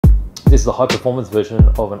This is the high-performance version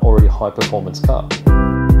of an already high-performance car.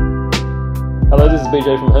 Hello, this is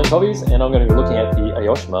BJ from Hearns Hobbies, and I'm going to be looking at the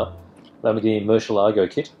Aoshima Lamborghini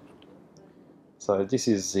Murcielago kit. So this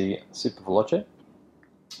is the Super Veloce.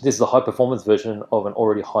 This is the high-performance version of an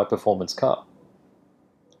already high-performance car.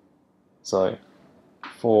 So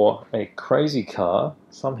for a crazy car,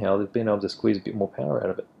 somehow they've been able to squeeze a bit more power out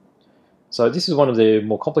of it. So this is one of the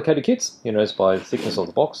more complicated kits. You notice by the thickness of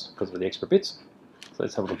the box because of the extra bits. So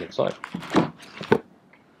let's have a look inside.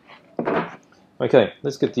 Okay,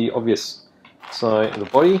 let's get the obvious. So the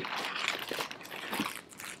body,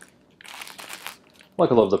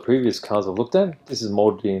 like a lot of the previous cars I've looked at, this is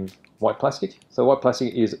molded in white plastic. So white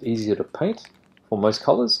plastic is easier to paint for most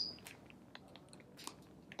colors,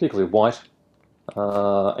 particularly white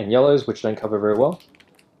and yellows, which don't cover very well.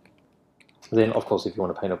 Then, of course, if you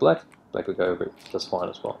want to paint it black, black will go over it just fine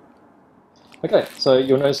as well. Okay, so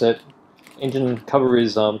you'll notice that engine cover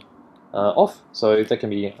is off, so that can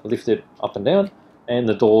be lifted up and down, and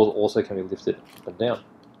the doors also can be lifted up and down.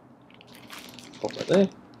 Pop that there.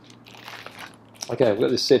 Okay, we've got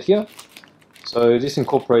this set here. So this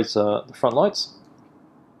incorporates the front lights,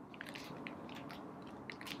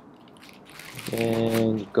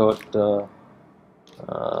 and you've got the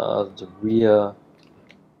rear.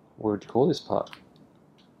 What would you call this part?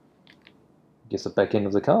 I guess the back end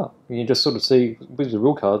of the car. You can just sort of see, with the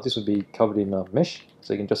real car, this would be covered in mesh,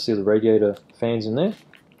 so you can just see the radiator fans in there.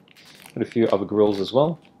 Got a few other grills as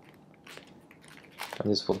well. And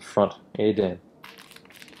this is for the front air dam.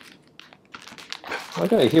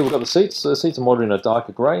 Okay, here we've got the seats. So the seats are modeled in a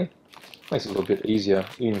darker grey. Makes it a little bit easier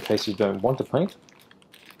in case you don't want to paint.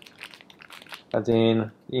 And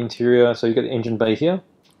then the interior, so you've got the engine bay here.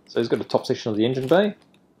 So it's got the top section of the engine bay.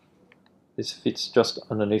 This fits just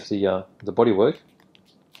underneath the bodywork.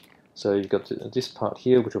 So you've got this part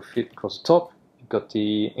here, which will fit across the top. You've got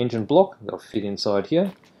the engine block that'll fit inside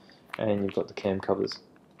here, and you've got the cam covers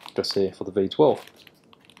just there for the V12.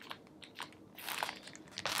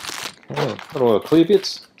 Okay, got all the clear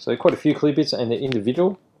bits. So quite a few clear bits, and they're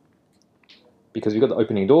individual because you've got the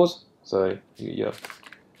opening doors. So your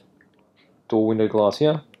door window glass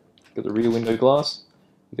here. You've got the rear window glass.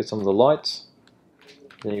 You got some of the lights.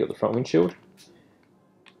 Then you got the front windshield.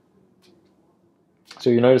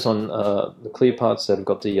 So you notice on the clear parts that have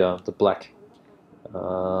got the black.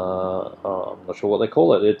 I'm not sure what they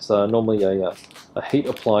call it. It's normally a heat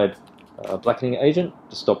applied blackening agent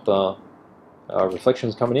to stop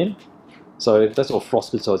reflections coming in. So that's all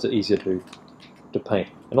frosted, so it's easier to paint.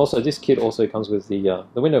 And also this kit also comes with the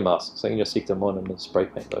window masks, so you can just stick them on and then spray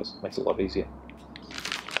paint those. Makes it a lot easier.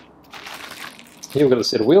 Here we've got a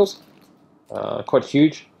set of wheels. Quite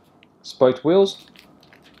huge spoked wheels.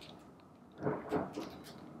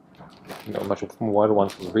 You've got a much wider one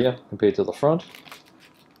from the rear compared to the front.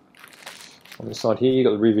 On this side here you've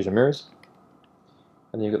got the rear vision mirrors,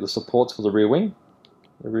 and then you've got the supports for the rear wing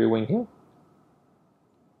here,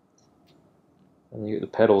 and you get the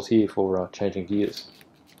pedals here for changing gears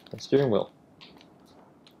and steering wheel.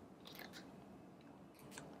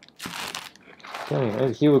 Okay,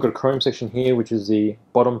 over here we've got a chrome section here, which is the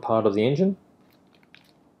bottom part of the engine.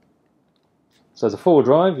 So as a four-wheel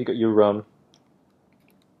drive, you've got your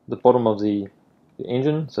the bottom of the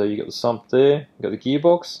engine, so you've got the sump there, you've got the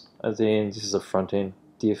gearbox, and then this is the front end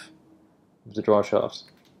diff with the drive shafts.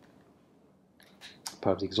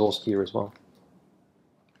 Part of the exhaust gear as well.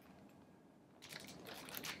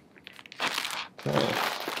 Okay.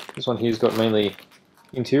 This one here's got mainly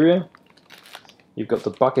interior. You've got the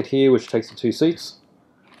bucket here, which takes the two seats.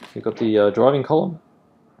 You've got the driving column.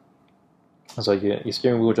 So your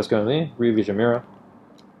steering wheel just going there, rear vision mirror.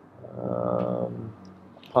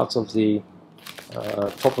 Parts of the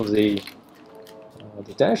top of the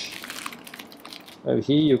dash. Over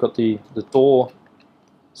here you've got the door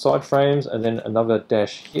side frames, and then another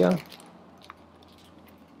dash here.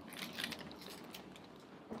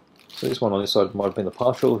 So this one on this side might have been the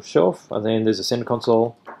partial shelf, and then there's a center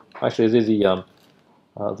console. Actually, there's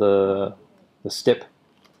the step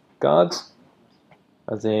guards,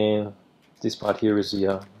 and then this part here is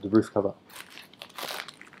the roof cover.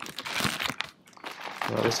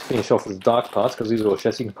 Now let's finish off with the dark parts because these are all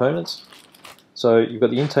chassis components. So you've got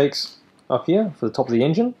the intakes up here for the top of the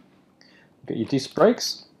engine. You've got your disc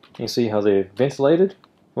brakes. You can see how they're ventilated.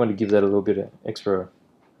 You want to give that a little bit of extra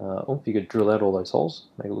oomph. You could drill out all those holes,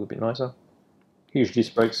 make it a little bit nicer. Huge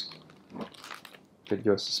disc brakes. Got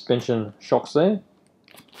your suspension shocks there.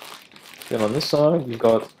 Then on this side you've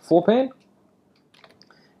got floor pan,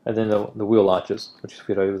 and then the wheel arches which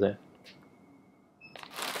fit over there.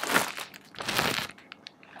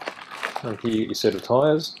 And here you get your set of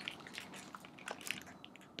tyres.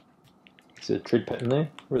 See the tread pattern there,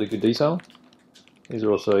 really good detail. These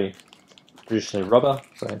are also traditionally rubber,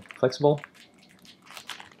 so flexible.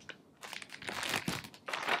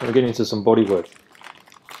 And we're getting into some bodywork.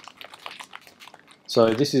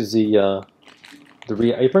 So this is the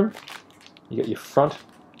rear apron. You got your front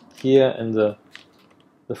here and the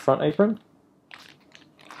front apron.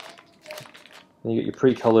 And you got your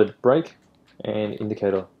pre-coloured brake and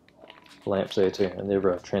indicator lamps there too, and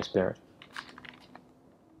they're transparent.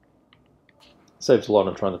 Saves a lot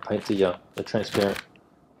on trying to paint the transparent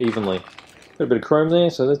evenly. Got a bit of chrome there,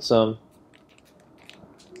 so that's that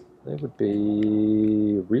would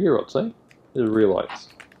be rear, I'd say. These are rear lights,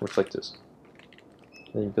 reflectors.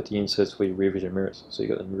 Then you've got the inserts for your rear vision mirrors, so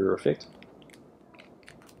you've got the mirror effect.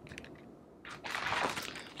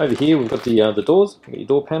 Over here we've got the doors, you've got your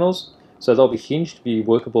door panels, so they'll be hinged to be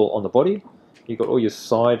workable on the body. You've got all your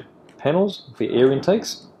side panels for your air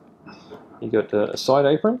intakes. You've got a side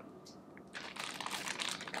apron.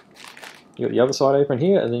 You've got the other side apron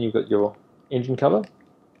here, and then you've got your engine cover.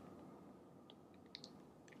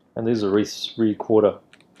 And these are rear quarter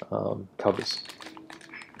covers.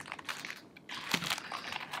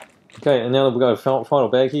 Okay, and now that we've got a final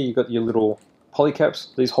bag here, you've got your little poly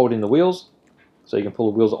caps. These hold in the wheels, so you can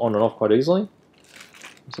pull the wheels on and off quite easily.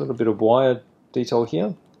 There's a little bit of wire detail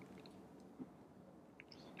here.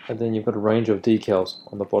 And then you've got a range of decals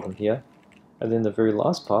on the bottom here. And then the very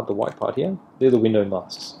last part, the white part here, they're the window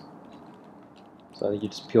masks. So you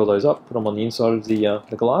just peel those up, put them on the inside of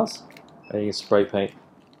the glass, and you can spray paint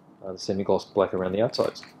the semi-gloss black around the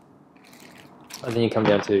outsides. And then you come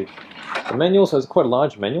down to the manual, so it's quite a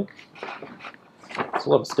large manual. There's a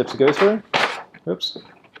lot of steps to go through. Oops.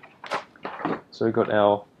 So we've got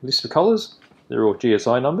our list of colours. They're all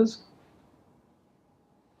GSI numbers.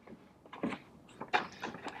 And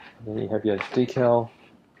then you have your decal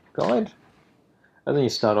guide. And then you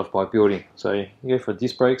start off by building. So you go for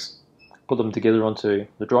disc brakes, put them together onto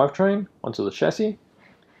the drivetrain, onto the chassis,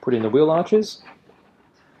 put in the wheel arches.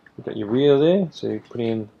 You've got your rear there, so you put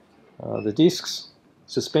in the discs,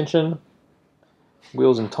 suspension,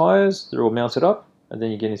 wheels and tyres, they're all mounted up, and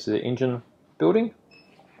then you get into the engine building.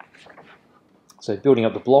 So building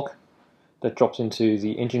up the block that drops into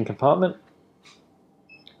the engine compartment.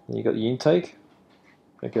 Then you've got the intake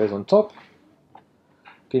that goes on top.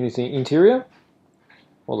 Getting into the interior,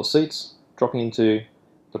 all the seats dropping into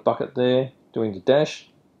the bucket there, doing the dash.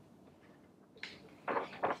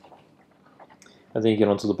 And then you get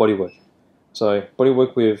onto the bodywork. So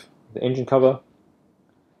bodywork with the engine cover.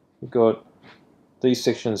 You've got these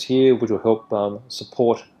sections here which will help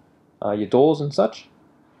support your doors and such.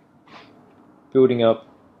 Building up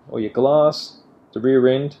all your glass, the rear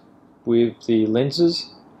end with the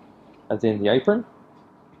lenses, and then the apron.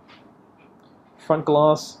 Front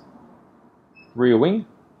glass, rear wing,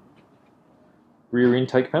 rear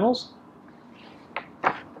intake panels.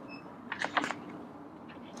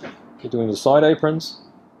 You're doing the side aprons,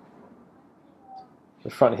 the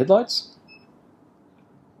front headlights,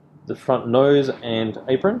 the front nose and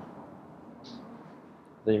apron.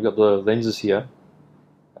 Then you've got the lenses here.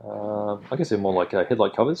 I guess they're more like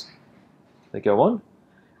headlight covers. They go on.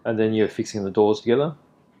 And then you're fixing the doors together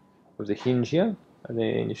with the hinge here. And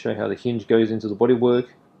then you show how the hinge goes into the bodywork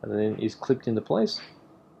and then is clipped into place.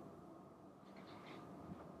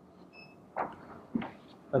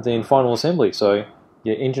 And then final assembly. So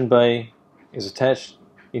your engine bay is attached,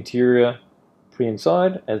 interior pretty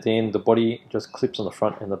inside, and then the body just clips on the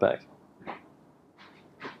front and the back.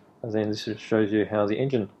 And then this just shows you how the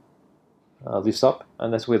engine lifts up,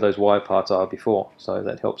 and that's where those wire parts are before, so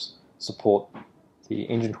that helps support the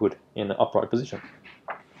engine hood in an upright position.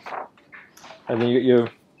 And then you get your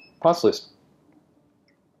parts list.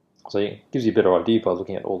 So it gives you a better idea by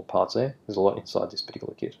looking at all the parts there. There's a lot inside this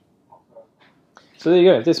particular kit. So there you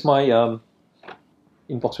go, that's my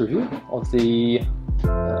in-box review of the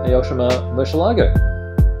Aoshima Murcielago.